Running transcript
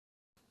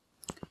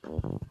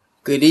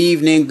Good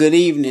evening,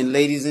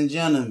 ladies and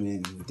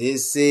gentlemen.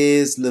 This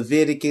is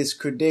Leviticus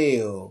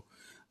Credale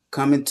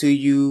coming to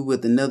you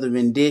with another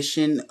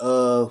rendition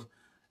of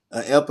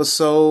an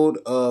episode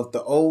of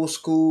the Old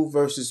School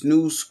versus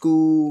New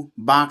School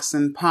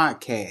Boxing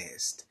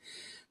Podcast.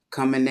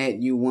 Coming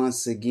at you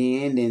once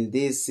again, and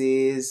this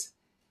is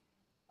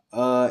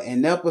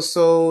an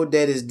episode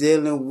that is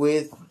dealing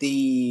with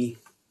the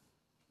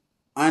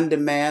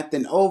undermath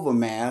and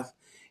overmath,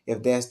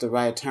 if that's the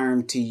right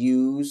term to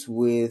use,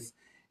 with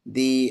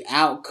the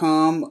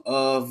outcome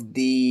of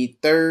the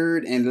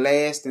third and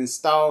last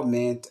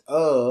installment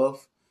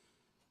of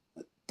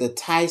the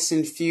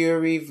Tyson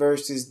Fury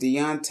versus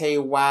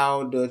Deontay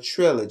Wilder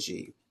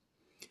trilogy.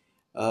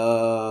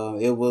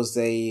 It was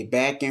a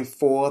back and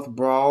forth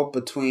brawl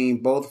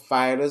between both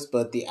fighters,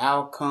 but the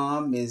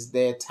outcome is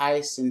that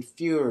Tyson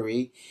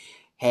Fury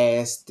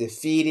has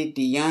defeated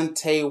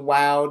Deontay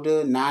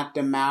Wilder, knocked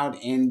him out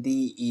in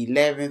the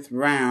 11th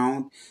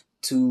round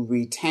to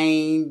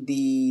retain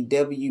the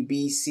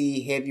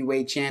WBC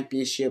Heavyweight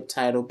Championship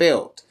title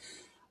belt,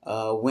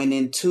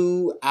 winning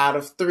 2 out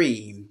of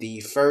 3. The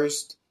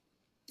first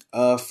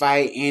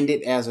fight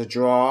ended as a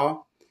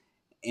draw.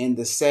 In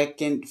the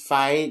second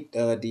fight,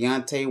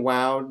 Deontay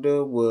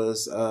Wilder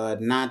was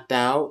knocked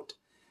out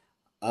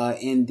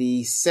in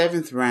the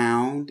 7th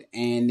round,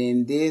 and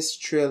in this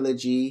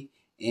trilogy,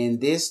 in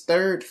this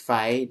third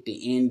fight,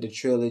 the end of the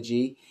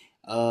trilogy,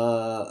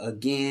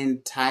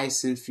 again,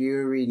 Tyson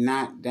Fury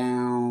knocked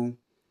down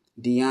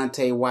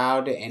Deontay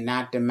Wilder and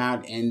knocked him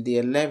out in the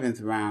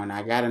 11th round.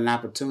 I got an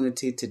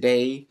opportunity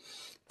today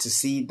to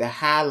see the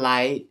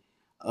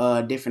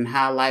different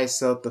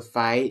highlights of the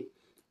fight,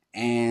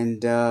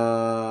 and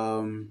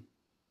I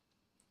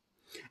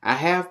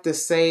have to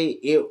say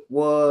it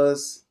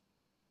was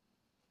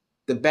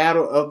the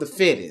battle of the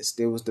fittest.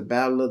 It was the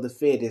battle of the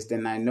fittest,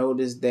 and I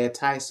noticed that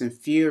Tyson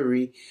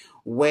Fury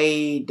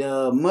weighed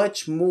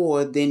much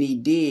more than he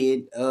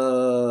did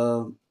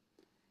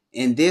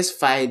in this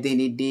fight than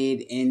he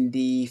did in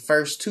the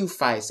first two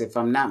fights. If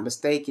I'm not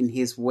mistaken,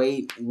 his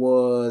weight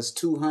was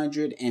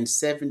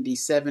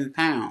 277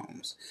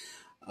 pounds.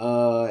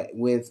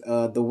 With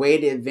the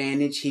weight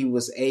advantage, he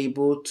was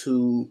able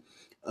to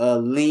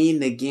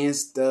lean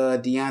against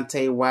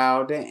Deontay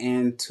Wilder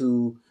and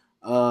to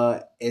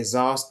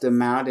exhaust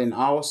him out, and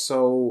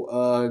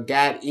also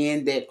got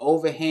in that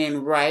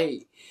overhand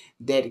right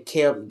that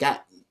kept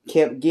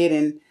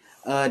getting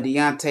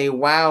Deontay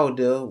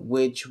Wilder,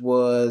 which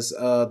was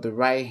the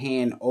right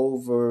hand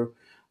over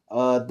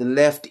the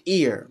left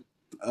ear,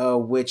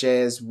 which,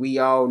 as we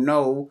all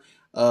know,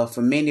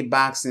 for many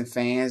boxing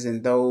fans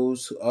and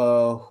those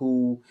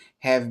who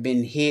have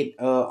been hit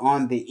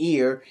on the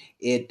ear,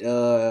 it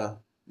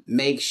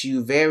makes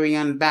you very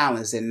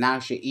unbalanced and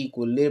knocks your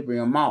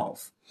equilibrium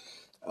off.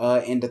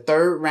 In the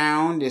third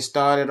round, it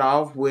started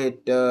off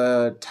with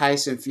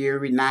Tyson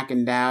Fury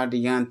knocking down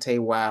Deontay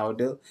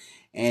Wilder,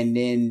 and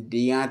then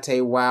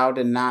Deontay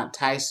Wilder knocked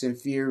Tyson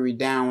Fury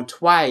down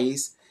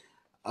twice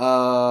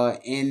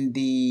in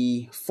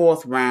the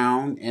fourth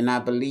round, and I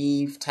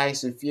believe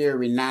Tyson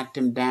Fury knocked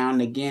him down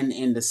again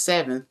in the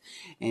 7th,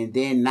 and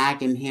then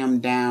knocking him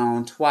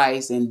down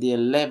twice in the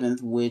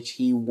 11th, which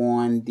he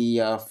won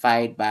the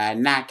fight by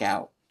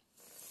knockout.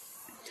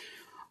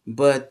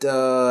 But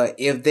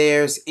if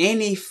there's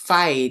any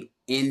fight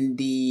in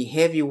the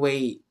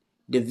heavyweight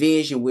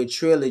division with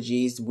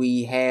trilogies,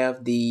 we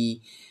have the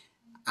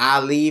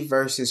Ali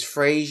versus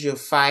Frazier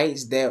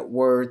fights that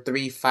were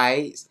 3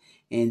 fights,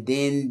 and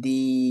then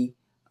the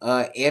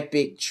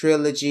epic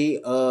trilogy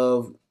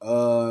of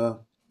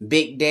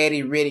Big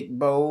Daddy Riddick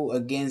Bowe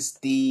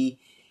against the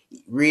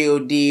real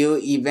deal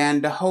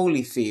Evander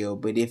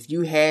Holyfield. But if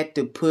you had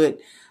to put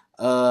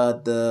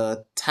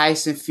the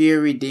Tyson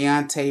Fury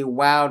Deontay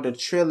Wilder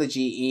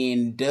trilogy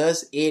in,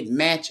 does it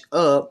match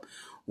up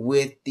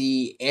with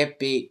the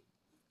epic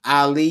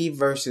Ali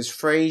versus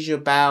Frazier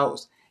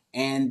bouts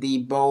and the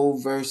Bowe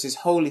versus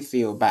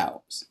Holyfield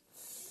bouts?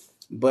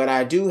 But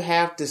I do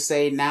have to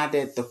say, now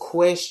that the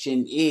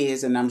question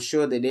is, and I'm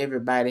sure that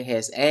everybody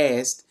has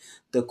asked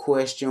the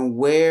question,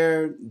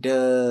 where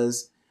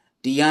does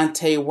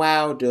Deontay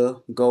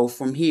Wilder go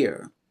from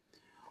here?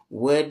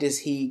 Where does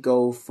he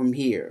go from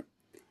here?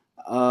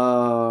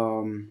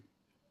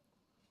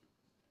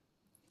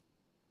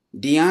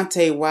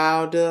 Deontay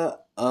Wilder,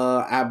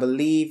 I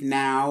believe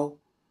now,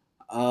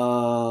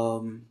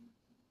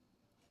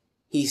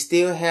 he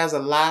still has a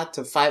lot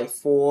to fight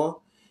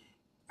for.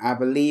 I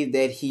believe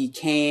that he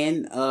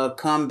can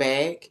come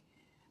back.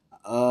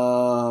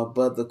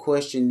 But the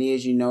question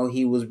is,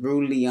 he was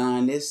brutally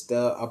honest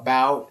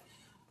about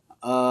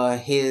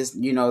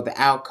the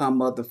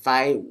outcome of the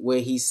fight,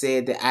 where he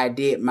said that I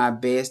did my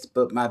best,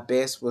 but my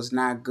best was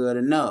not good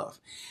enough.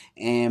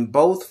 And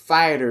both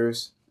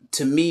fighters,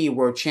 to me,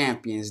 were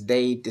champions.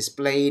 They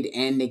displayed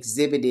and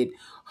exhibited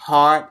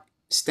heart,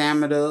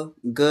 stamina,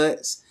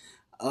 guts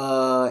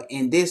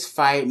in this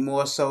fight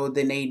more so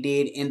than they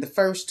did in the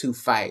first 2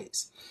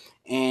 fights.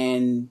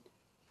 And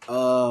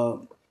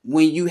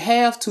when you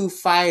have 2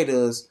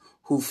 fighters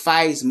who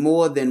fights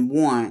more than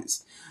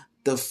once,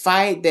 the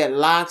fight that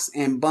locks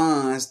and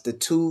bonds the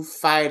two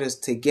fighters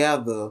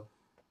together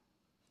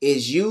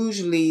is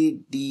usually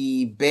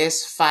the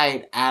best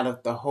fight out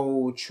of the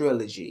whole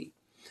trilogy.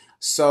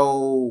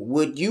 So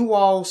would you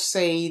all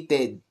say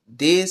that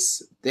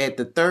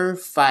the third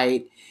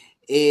fight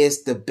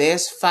is the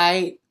best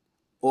fight,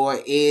 or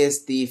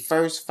is the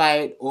first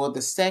fight or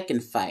the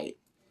second fight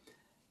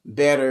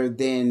better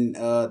than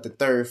the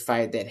third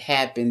fight that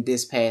happened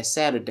this past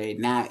Saturday?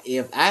 Now,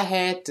 if I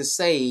had to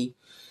say,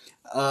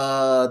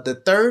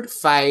 the third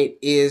fight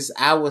is,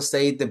 I would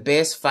say, the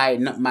best fight,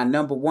 my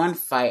number one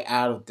fight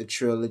out of the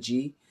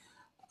trilogy.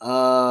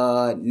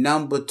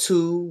 Number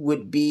two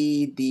would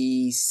be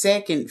the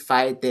second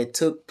fight that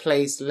took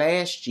place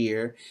last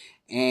year,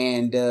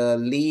 and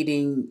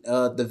leading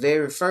the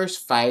very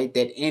first fight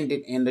that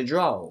ended in the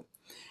draw.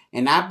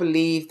 And I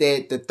believe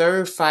that the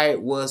third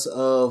fight was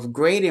of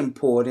great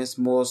importance,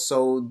 more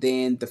so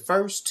than the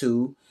first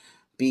two,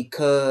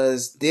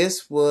 because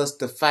this was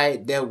the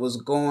fight that was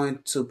going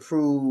to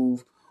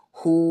prove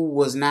who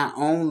was not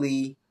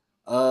only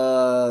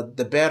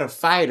the better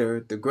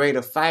fighter, the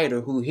greater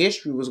fighter, who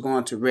history was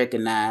going to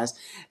recognize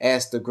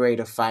as the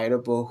greater fighter,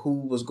 but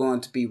who was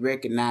going to be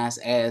recognized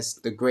as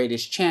the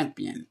greatest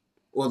champion,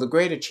 or the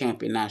greater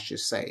champion, I should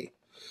say.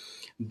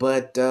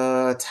 But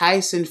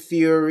Tyson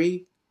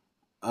Fury,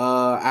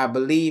 I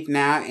believe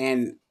now,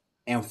 and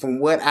from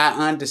what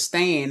I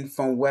understand,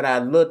 from what I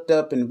looked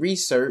up and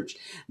researched,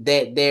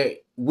 that there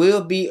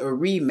will be a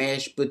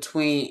rematch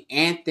between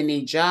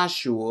Anthony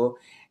Joshua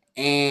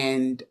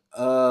and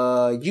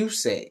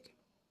Usyk,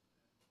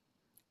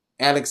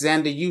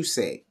 Alexander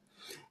Usyk.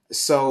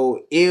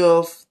 So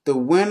if the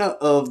winner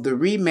of the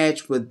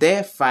rematch with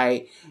that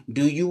fight,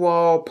 do you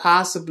all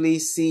possibly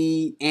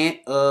see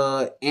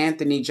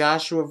Anthony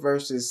Joshua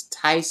versus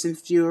Tyson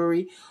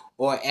Fury,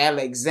 or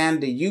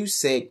Alexander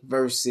Usyk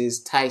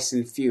versus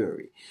Tyson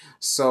Fury?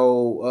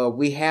 So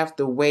we have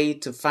to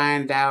wait to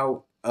find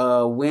out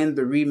when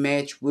the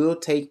rematch will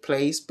take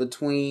place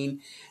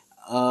between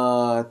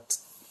uh,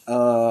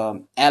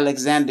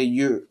 Alexander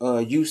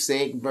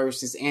Usyk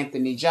versus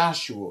Anthony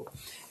Joshua.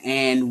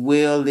 And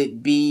will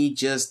it be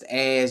just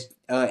as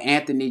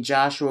Anthony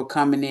Joshua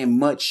coming in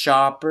much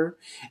sharper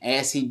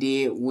as he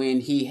did when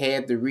he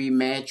had the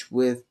rematch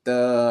with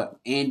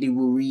Andy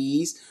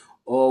Ruiz?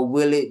 Or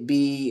will it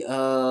be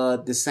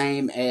the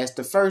same as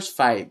the first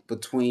fight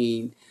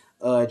between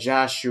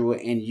Joshua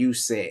and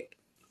Usyk?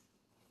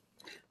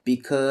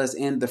 Because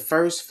in the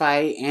first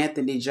fight,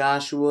 Anthony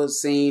Joshua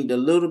seemed a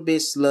little bit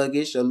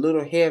sluggish, a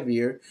little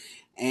heavier,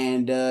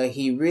 and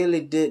he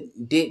really did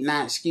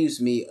not,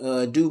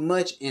 do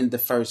much in the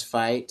first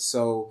fight.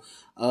 So,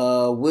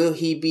 will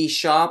he be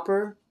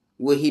sharper?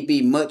 Will he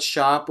be much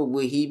sharper?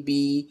 Will he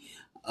be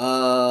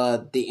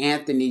the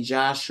Anthony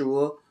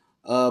Joshua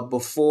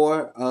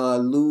before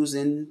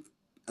losing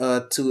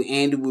to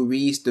Andy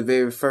Ruiz the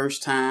very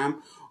first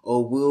time?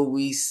 Or will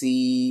we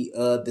see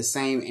the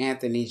same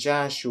Anthony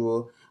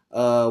Joshua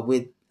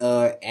with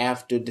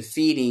after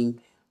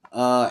defeating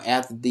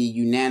after the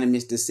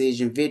unanimous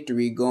decision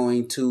victory,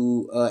 going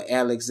to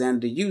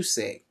Alexander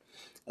Usyk?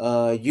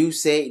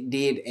 Usyk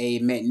did a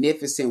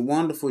magnificent,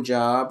 wonderful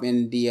job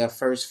in the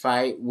first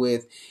fight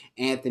with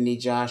Anthony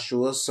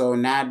Joshua. So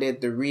now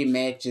that the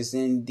rematch is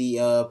in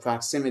the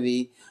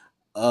proximity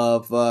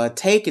of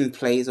taking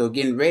place, or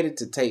getting ready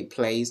to take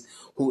place,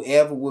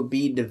 whoever will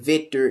be the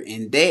victor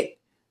in that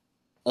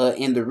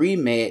in the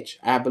rematch,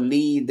 I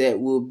believe that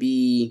will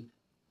be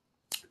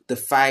the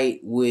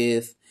fight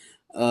with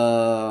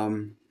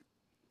Tyson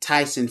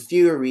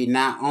Fury,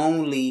 not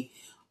only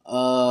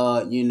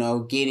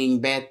getting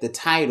back the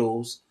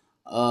titles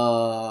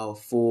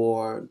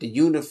for the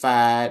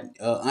unified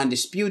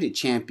undisputed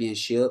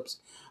championships,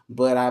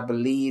 but I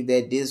believe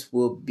that this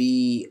will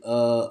be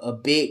a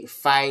big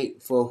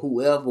fight for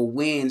whoever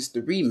wins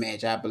the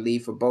rematch, I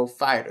believe, for both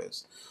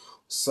fighters.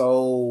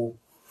 So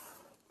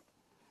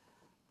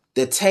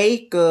the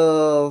take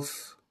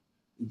of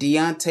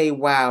Deontay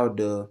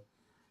Wilder,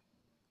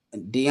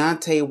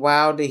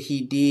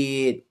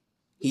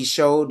 he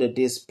showed a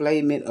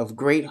displayment of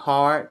great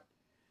heart.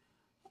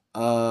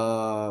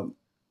 Through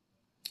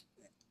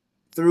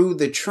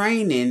the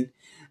training,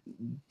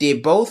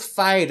 did both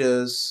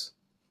fighters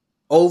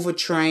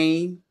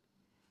overtrain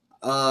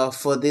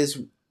for this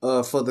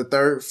for the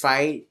third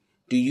fight?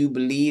 Do you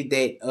believe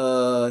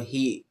that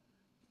he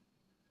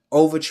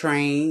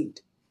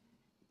overtrained?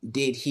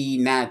 Did he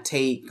not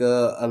take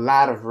a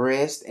lot of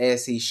rest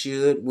as he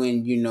should,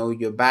 when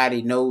your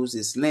body knows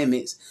its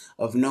limits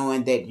of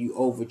knowing that you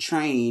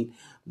overtrain?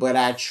 But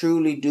I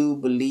truly do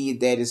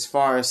believe that, as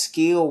far as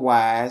skill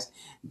wise,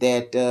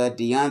 that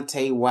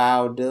Deontay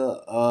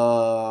Wilder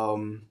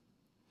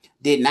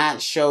did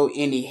not show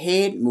any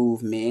head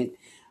movement.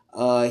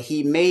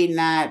 He may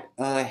not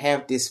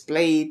have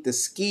displayed the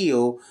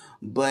skill,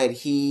 but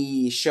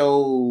he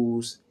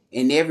shows,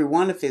 in every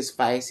one of his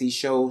fights, he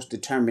shows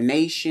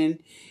determination,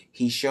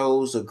 he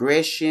shows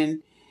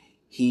aggression,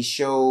 he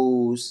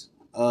shows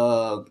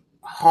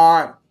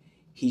heart,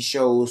 he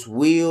shows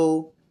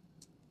will,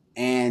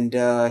 and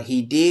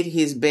he did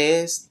his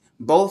best.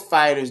 both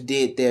fighters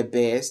did their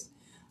best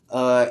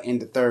in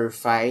the third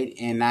fight,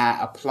 and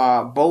I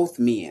applaud both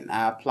men.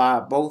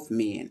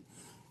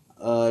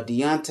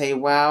 Deontay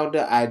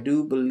Wilder, I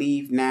do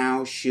believe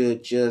now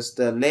should just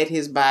let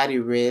his body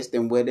rest,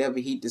 and whatever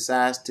he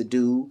decides to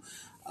do,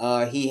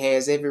 he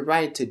has every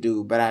right to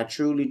do. But I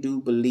truly do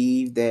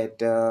believe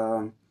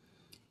that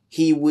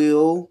he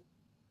will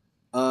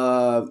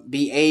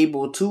be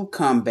able to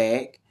come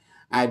back.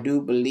 I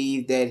do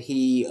believe that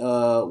he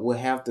will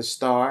have to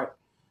start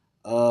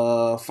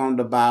from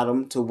the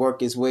bottom to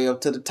work his way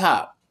up to the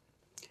top.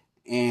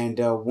 And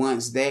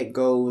once that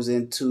goes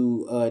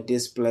into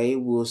display,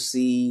 we'll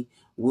see.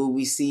 Will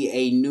we see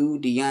a new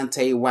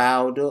Deontay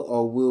Wilder,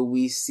 or will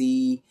we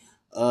see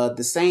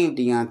the same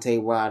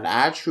Deontay Wilder?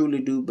 I truly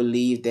do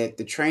believe that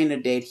the trainer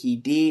that he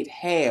did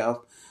have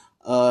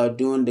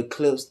during the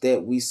clips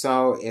that we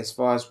saw, as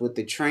far as with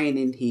the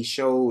training, he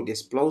showed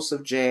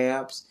explosive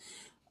jabs.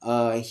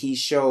 He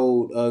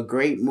showed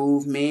great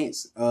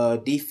movements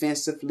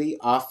defensively,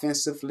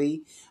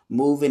 offensively,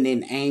 moving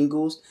in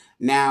angles.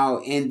 Now,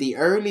 in the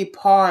early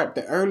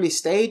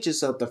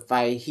stages of the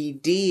fight, he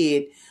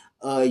did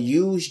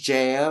use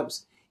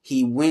jabs.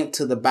 He went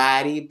to the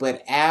body,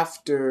 but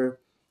after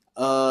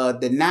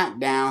the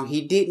knockdown,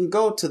 he didn't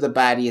go to the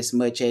body as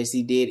much as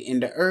he did in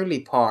the early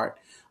part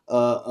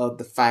of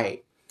the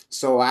fight.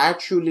 So I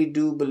truly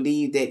do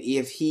believe that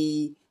if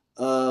he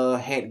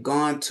had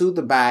gone to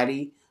the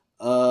body,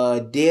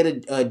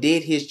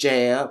 did his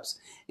jabs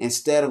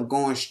instead of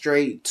going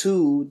straight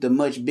to the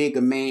much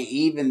bigger man,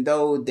 even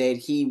though that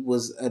he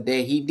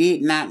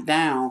did knock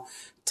down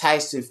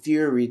Tyson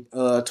Fury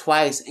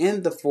twice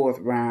in the fourth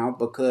round,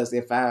 because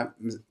if I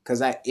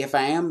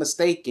am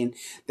mistaken,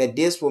 that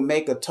this will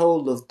make a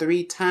total of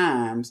 3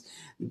 times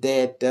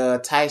that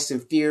Tyson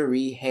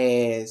Fury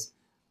has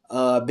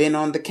been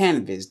on the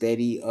canvas, that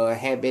he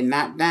had been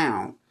knocked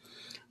down.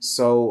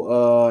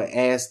 So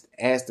as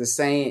the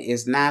saying,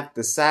 it's not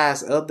the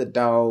size of the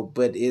dog,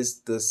 but it's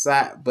the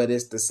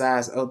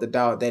size of the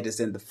dog that is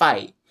in the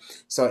fight.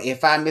 So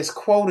if I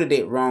misquoted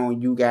it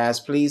wrong, you guys,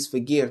 please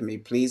forgive me.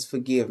 Please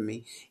forgive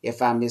me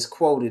if I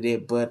misquoted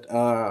it, but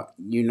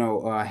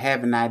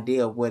have an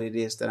idea of what it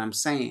is that I'm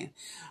saying.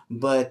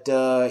 But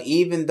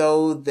even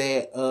though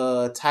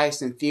that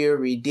Tyson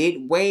Fury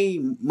did weigh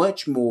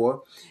much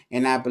more,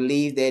 and I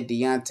believe that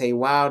Deontay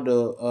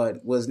Wilder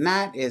was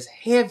not as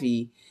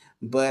heavy,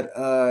 but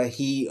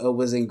he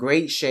was in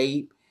great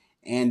shape.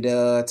 And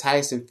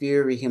Tyson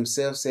Fury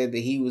himself said that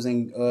he was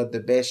in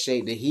the best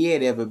shape that he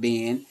had ever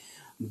been.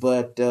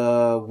 But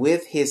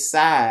with his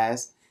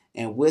size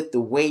and with the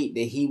weight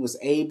that he was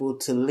able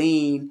to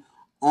lean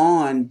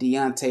on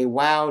Deontay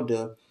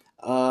Wilder,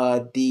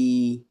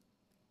 the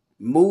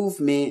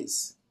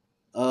movements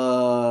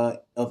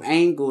of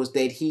angles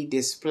that he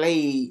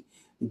displayed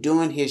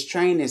during his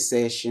training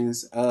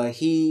sessions,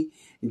 he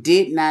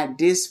did not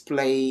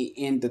display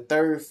in the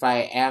third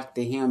fight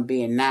after him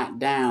being knocked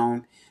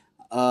down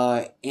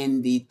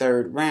in the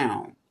third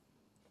round.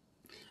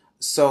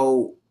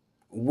 So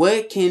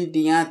what can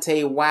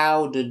Deontay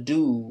Wilder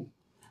do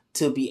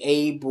to be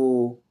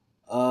able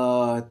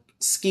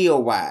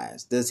skill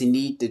wise? Does he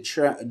need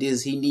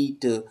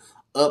to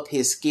up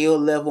his skill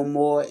level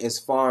more as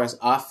far as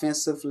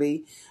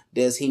offensively?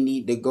 Does he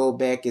need to go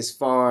back as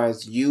far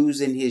as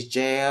using his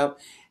jab?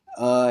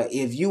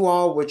 If you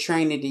all were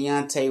training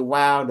Deontay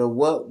Wilder,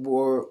 what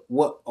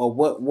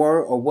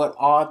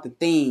are the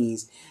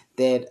things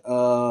that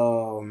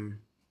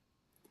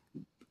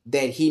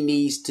he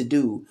needs to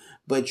do?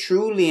 But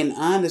truly and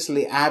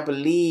honestly, I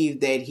believe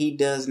that he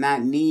does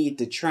not need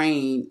to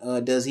train.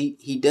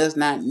 He does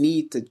not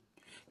need to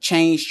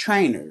change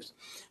trainers,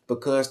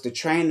 because the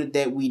trainer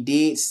that we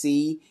did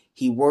see,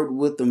 he worked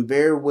with them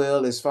very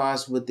well as far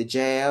as with the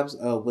jabs,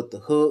 with the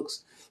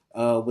hooks,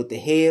 with the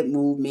head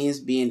movements,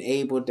 being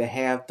able to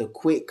have the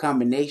quick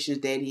combinations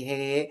that he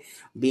had,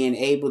 being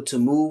able to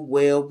move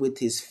well with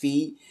his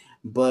feet.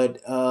 But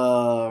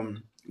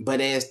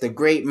as the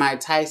great Mike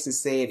Tyson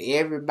said,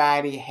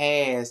 everybody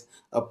has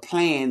a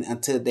plan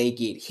until they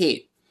get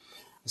hit.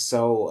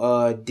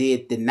 So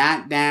did the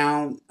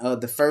knockdown,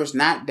 the first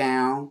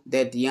knockdown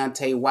that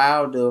Deontay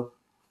Wilder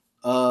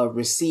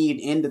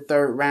received in the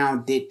third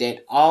round, did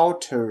that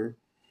alter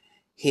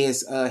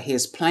his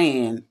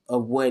plan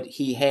of what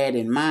he had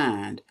in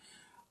mind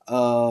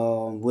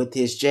with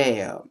his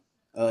jab,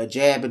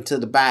 jabbing to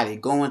the body,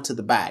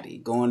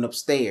 going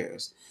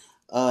upstairs?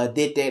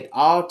 Did that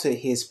alter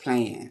his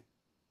plan?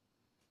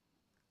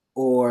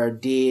 Or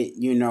did,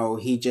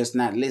 he just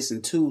not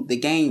listen to the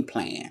game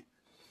plan?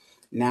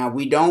 Now,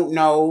 we don't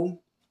know,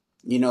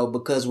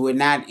 because we're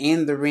not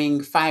in the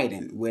ring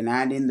fighting. We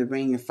have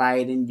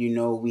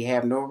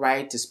no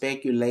right to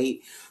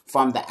speculate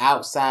from the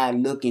outside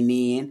looking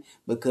in,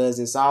 because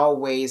it's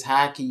always,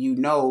 how can you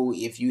know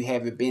if you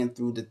haven't been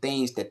through the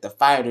things that the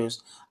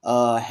fighters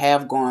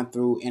have gone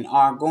through and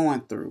are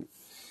going through?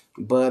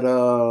 But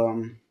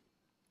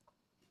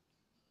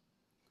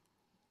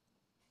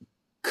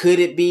could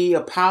it be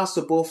a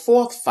possible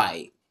fourth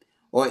fight?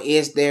 Or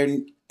is there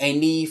a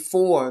need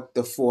for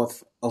a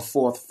fourth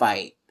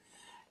fight?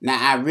 Now,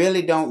 I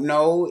really don't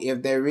know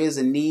if there is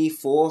a need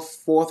for a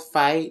fourth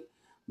fight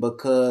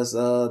because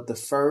the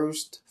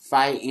first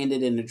fight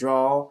ended in a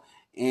draw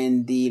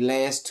and the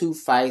last two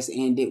fights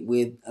ended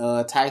with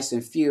Tyson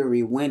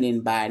Fury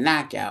winning by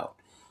knockout.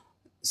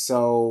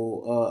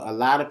 So a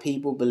lot of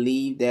people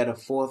believe that a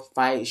fourth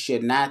fight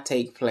should not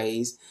take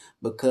place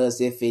because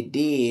if it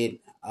did,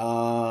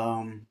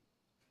 a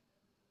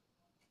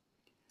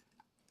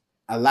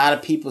lot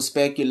of people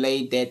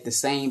speculate that the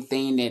same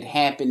thing that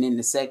happened in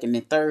the second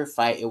and third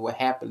fight, it will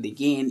happen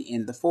again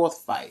in the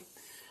fourth fight.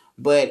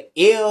 But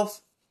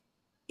if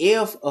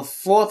a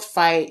fourth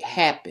fight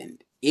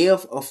happened,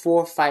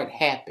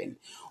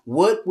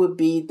 what would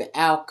be the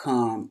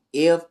outcome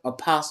if a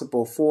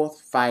possible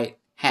fourth fight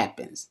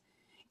happens?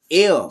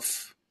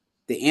 If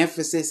the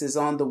emphasis is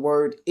on the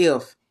word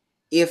if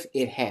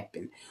it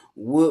happened,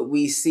 would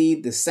we see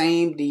the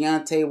same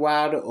Deontay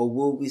Wilder or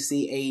would we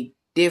see a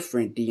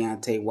different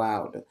Deontay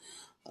Wilder?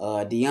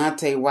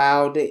 Deontay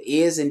Wilder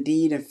is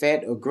indeed, in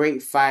fact, a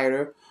great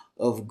fighter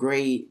of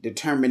great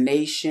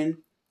determination,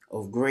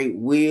 of great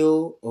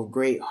will, of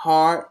great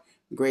heart,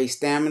 great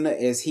stamina,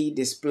 as he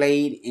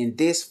displayed in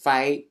this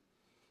fight.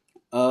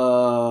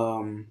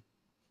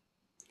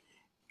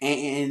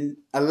 And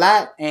a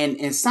lot,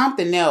 and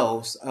something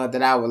else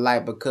that I would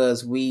like,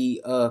 because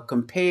we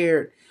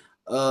compared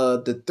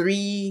the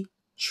three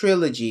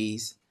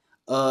trilogies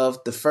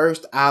of the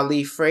first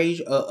Ali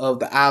Frazier of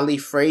the Ali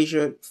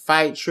Frazier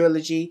fight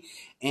trilogy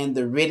and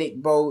the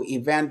Riddick Bowe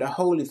Evander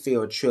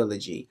Holyfield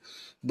trilogy.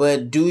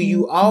 But do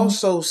you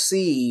also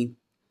see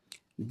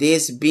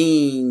this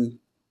being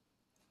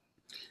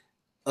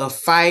a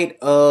fight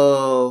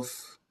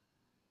of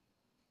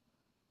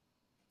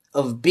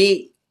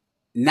big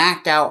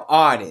knockout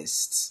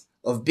artists,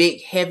 of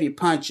big heavy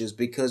punchers?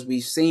 Because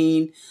we've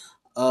seen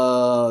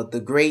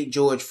the great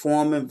George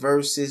Foreman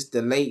versus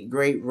the late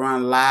great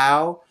Ron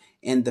Lyle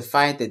in the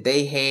fight that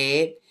they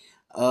had.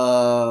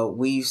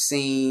 We've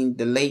seen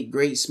the late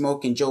great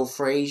Smoking Joe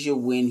Frazier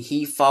when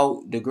he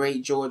fought the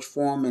great George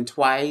Foreman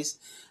twice,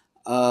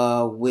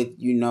 with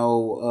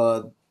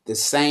the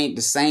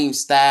same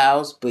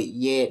styles, but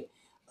yet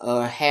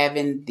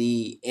having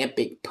the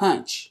epic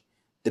punch,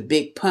 the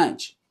big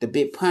puncher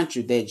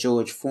that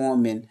George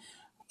Foreman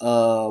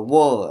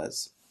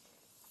was.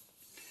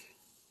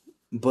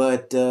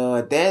 But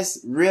that's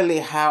really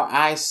how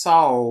I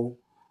saw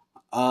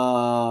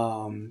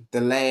the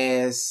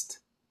last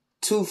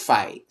two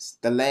fights.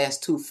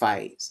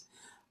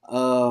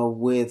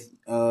 With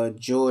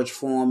George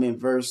Foreman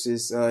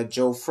versus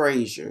Joe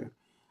Frazier.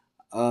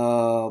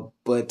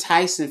 But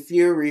Tyson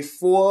Fury,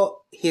 for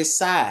his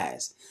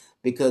size,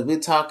 because we're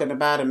talking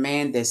about a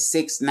man that's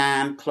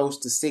 6'9", close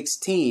to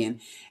 6'10",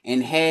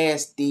 and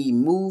has the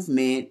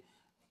movement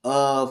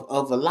of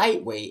a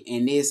lightweight,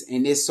 and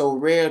it's so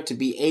rare to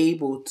be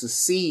able to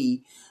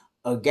see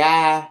a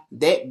guy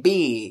that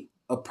big,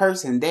 a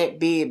person that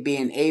big,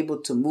 being able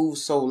to move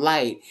so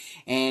light.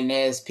 And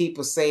as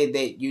people say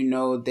that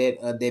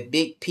that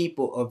big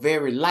people are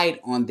very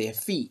light on their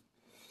feet.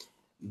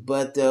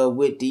 But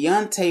with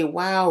Deontay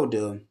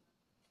Wilder,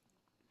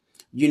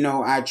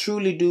 I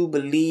truly do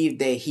believe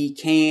that he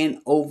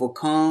can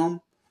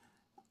overcome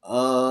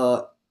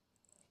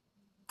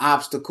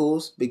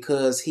obstacles,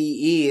 because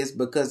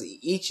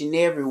each and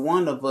every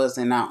one of us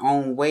in our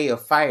own way are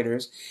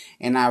fighters.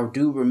 And I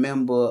do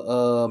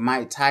remember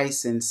Mike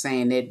Tyson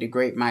saying that, the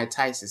great Mike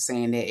Tyson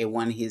saying that in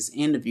one of his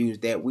interviews,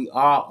 that we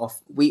all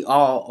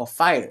are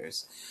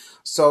fighters.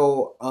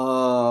 So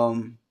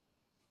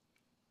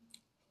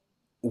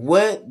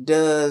what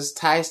does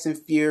Tyson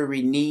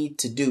Fury need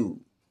to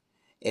do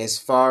as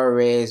far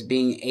as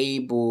being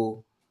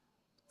able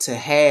to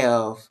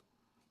have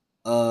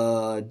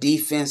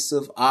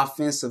defensive,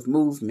 offensive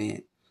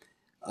movement?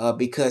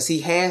 Because he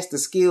has the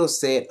skill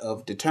set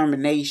of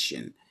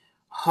determination,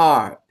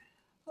 heart,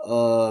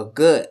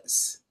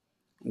 guts,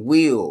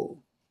 will,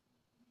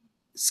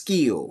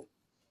 skill.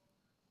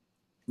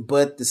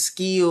 But the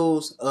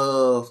skills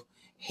of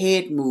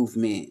head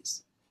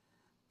movements,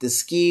 the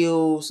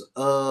skills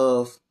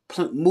of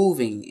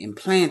moving and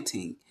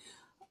planting,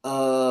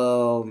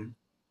 I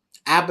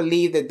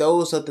believe that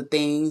those are the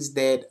things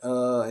that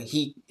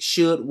he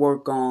should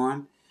work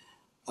on,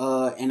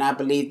 and I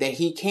believe that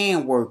he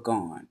can work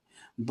on.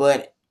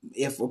 But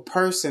if a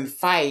person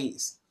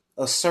fights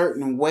a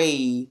certain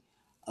way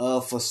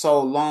for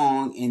so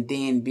long, and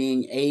then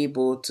being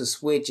able to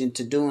switch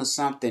into doing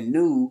something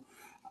new,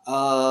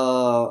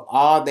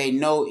 all they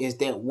know is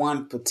that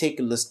one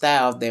particular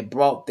style that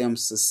brought them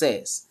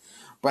success.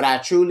 But I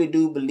truly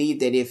do believe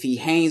that if he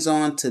hangs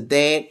on to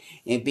that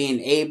and being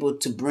able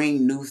to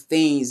bring new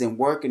things and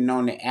working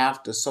on it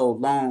after so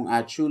long,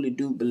 I truly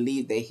do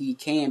believe that he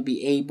can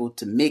be able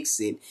to mix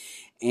it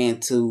and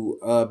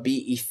to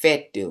be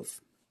effective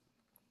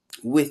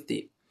with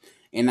it.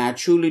 And I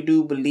truly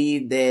do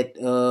believe that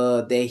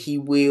that he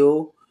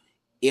will,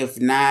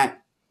 if not,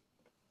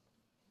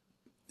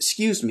 as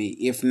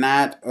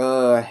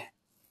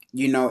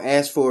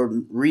for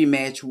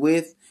rematch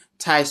with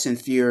Tyson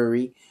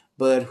Fury,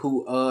 but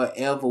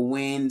whoever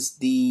wins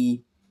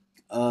the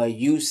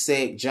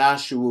Usyk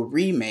Joshua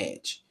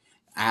rematch.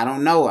 I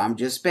don't know. I'm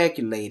just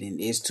speculating.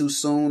 It's too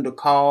soon to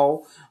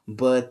call,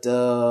 but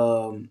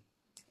but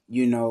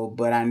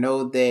I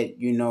know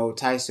that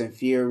Tyson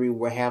Fury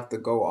will have to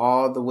go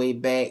all the way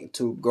back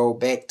to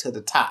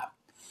the top.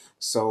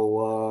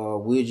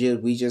 So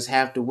we just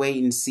have to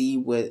wait and see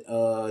what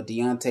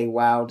Deontay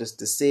Wilder's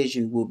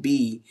decision will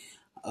be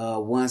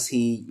once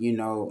he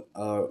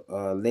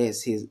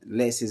lets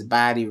his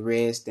body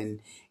rest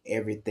and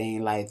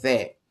everything like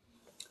that.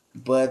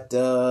 But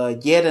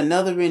yet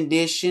another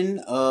rendition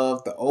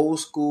of the old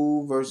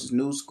school versus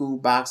new school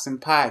boxing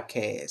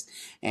podcast.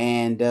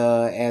 And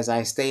as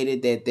I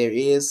stated, that there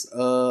is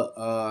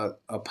a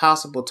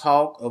possible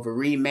talk of a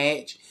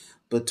rematch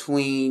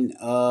between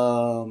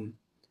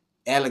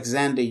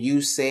Alexander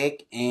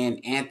Usyk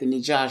and Anthony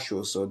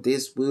Joshua. So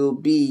this will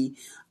be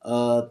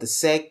the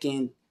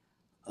second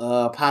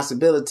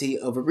possibility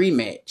of a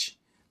rematch.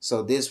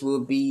 So this will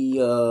be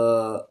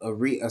a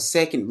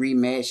second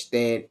rematch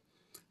that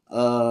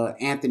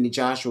Anthony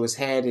Joshua has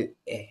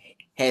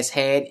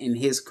had in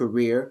his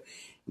career.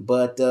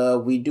 But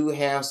we do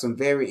have some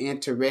very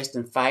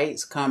interesting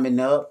fights coming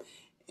up,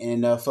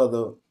 and for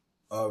the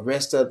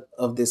rest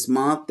of this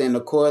month. And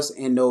of course,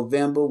 in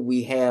November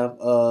we have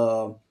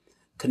Canelo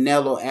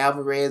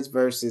Alvarez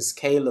versus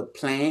Caleb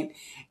Plant,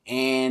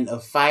 and a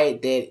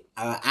fight that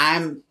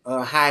I'm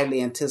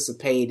highly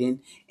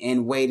anticipating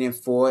and waiting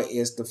for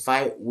is the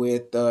fight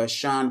with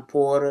Sean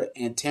Porter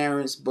and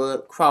Terrence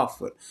Bud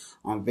Crawford.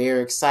 I'm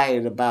very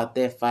excited about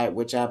that fight,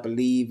 which I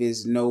believe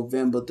is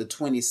November the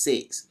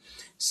 26th.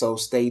 So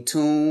stay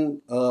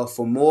tuned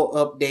for more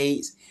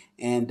updates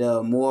and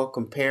more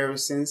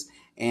comparisons.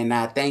 And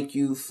I thank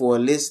you for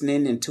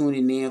listening and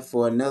tuning in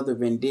for another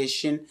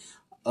rendition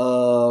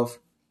of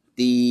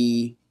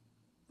the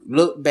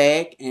look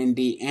back and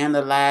the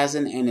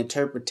analyzing and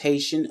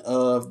interpretation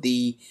of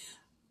the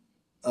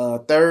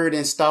third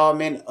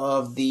installment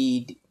of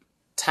the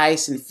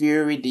Tyson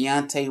Fury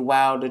Deontay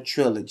Wilder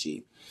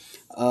trilogy.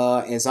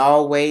 As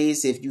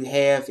always, if you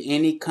have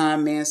any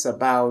comments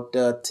about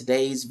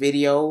today's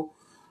video,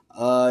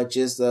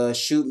 just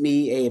shoot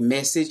me a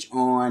message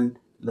on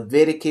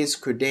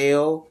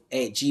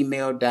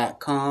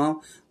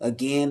LeviticusCredale@gmail.com.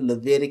 Again,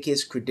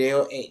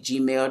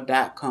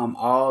 LeviticusCredale@gmail.com.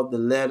 All the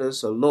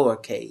letters are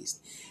lowercase.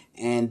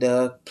 And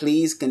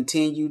please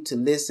continue to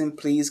listen.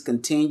 Please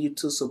continue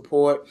to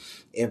support.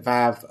 If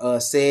I've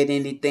said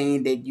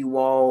anything that you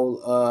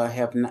all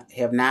have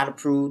not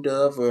approved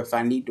of, or if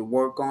I need to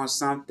work on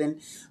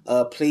something,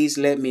 please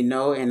let me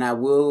know, and I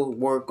will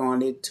work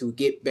on it to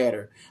get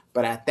better.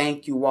 But I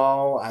thank you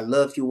all. I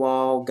love you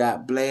all.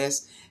 God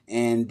bless.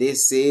 And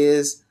this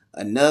is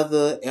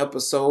another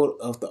episode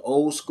of the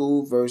Old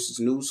School versus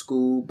New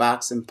School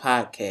Boxing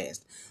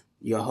Podcast.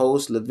 Your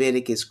host,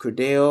 Leviticus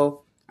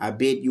Credale. I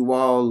bid you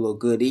all a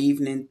good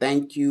evening.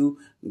 Thank you.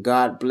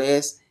 God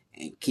bless.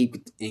 And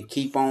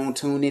keep on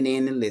tuning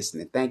in and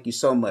listening. Thank you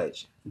so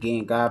much.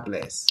 Again, God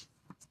bless.